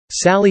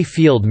Sally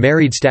Field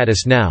married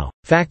status now,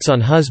 facts on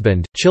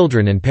husband,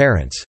 children and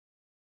parents.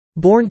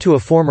 Born to a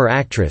former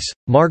actress,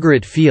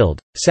 Margaret Field,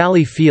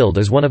 Sally Field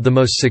is one of the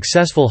most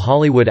successful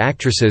Hollywood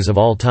actresses of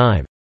all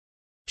time.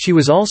 She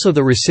was also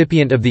the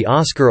recipient of the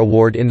Oscar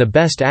Award in the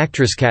Best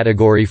Actress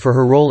category for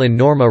her role in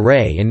Norma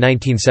Rae in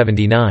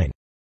 1979.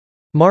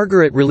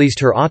 Margaret released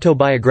her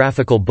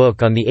autobiographical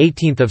book on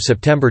 18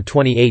 September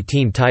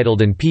 2018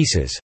 titled In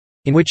Pieces,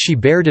 in which she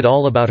bared it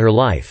all about her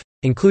life,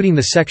 including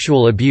the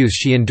sexual abuse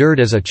she endured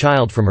as a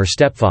child from her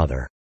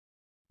stepfather.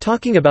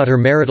 Talking about her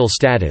marital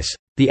status,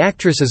 the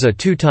actress is a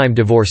two-time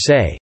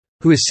divorcee,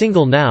 who is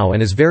single now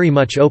and is very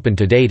much open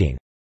to dating.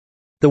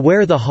 The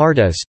Where the Heart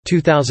Is,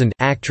 2000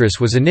 actress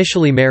was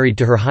initially married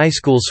to her high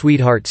school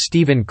sweetheart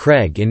Stephen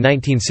Craig in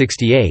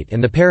 1968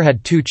 and the pair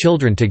had 2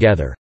 children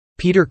together,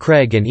 Peter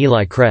Craig and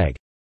Eli Craig.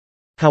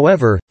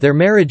 However, their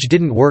marriage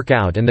didn't work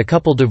out and the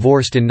couple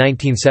divorced in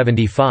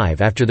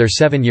 1975 after their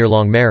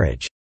 7-year-long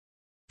marriage.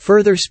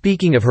 Further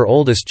speaking of her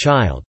oldest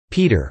child,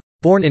 Peter,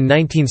 born in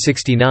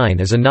 1969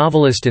 as a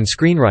novelist and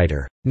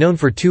screenwriter, known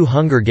for 2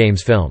 Hunger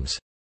Games films.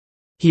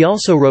 He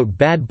also wrote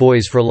Bad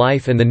Boys for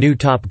Life and the new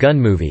Top Gun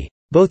movie,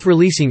 both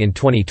releasing in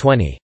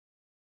 2020.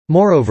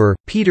 Moreover,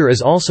 Peter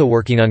is also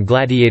working on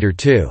Gladiator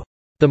 2.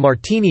 The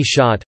Martini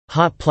Shot,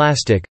 Hot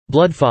Plastic,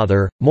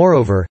 Bloodfather.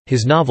 Moreover,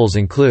 his novels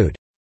include.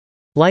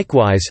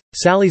 Likewise,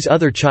 Sally's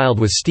other child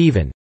was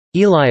Stephen.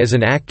 Eli is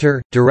an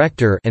actor,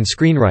 director, and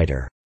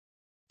screenwriter.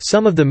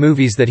 Some of the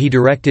movies that he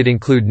directed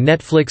include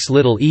Netflix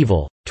Little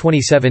Evil,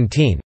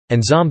 2017,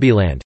 and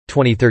Zombieland,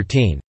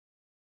 2013.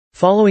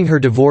 Following her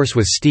divorce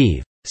with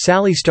Steve,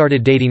 Sally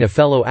started dating a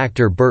fellow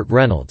actor Burt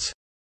Reynolds.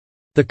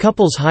 The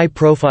couple's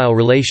high-profile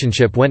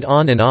relationship went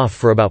on and off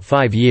for about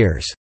 5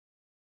 years.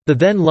 The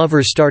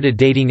then-lovers started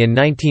dating in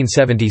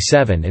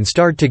 1977 and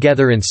starred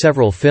together in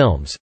several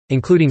films,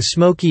 including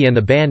Smokey and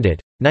the Bandit,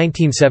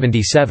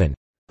 1977,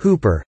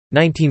 Hooper,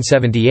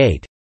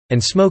 1978,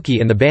 and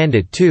Smokey and the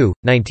Bandit 2,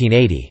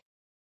 1980.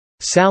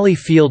 Sally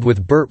Field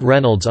with Burt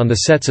Reynolds on the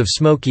sets of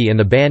Smokey and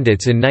the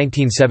Bandits in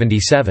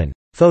 1977.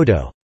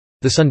 Photo.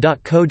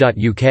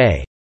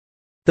 thesun.co.uk.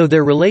 Though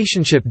their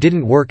relationship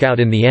didn't work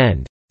out in the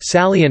end,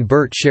 Sally and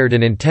Burt shared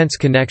an intense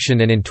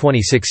connection and in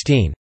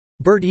 2016,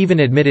 Burt even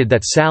admitted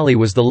that Sally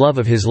was the love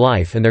of his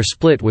life and their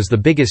split was the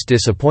biggest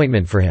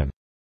disappointment for him.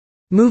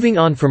 Moving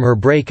on from her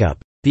breakup,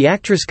 the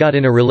actress got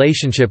in a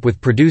relationship with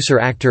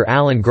producer-actor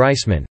Alan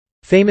Greisman,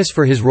 famous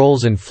for his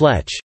roles in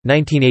Fletch,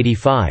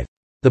 1985,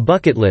 The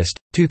Bucket List,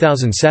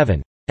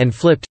 2007, and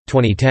Flipped,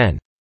 2010.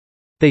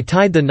 They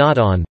tied the knot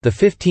on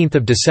 15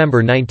 December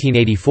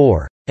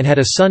 1984, and had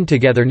a son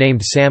together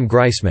named Sam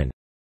Greisman.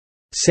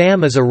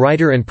 Sam is a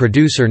writer and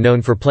producer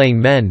known for playing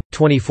Men,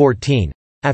 2014,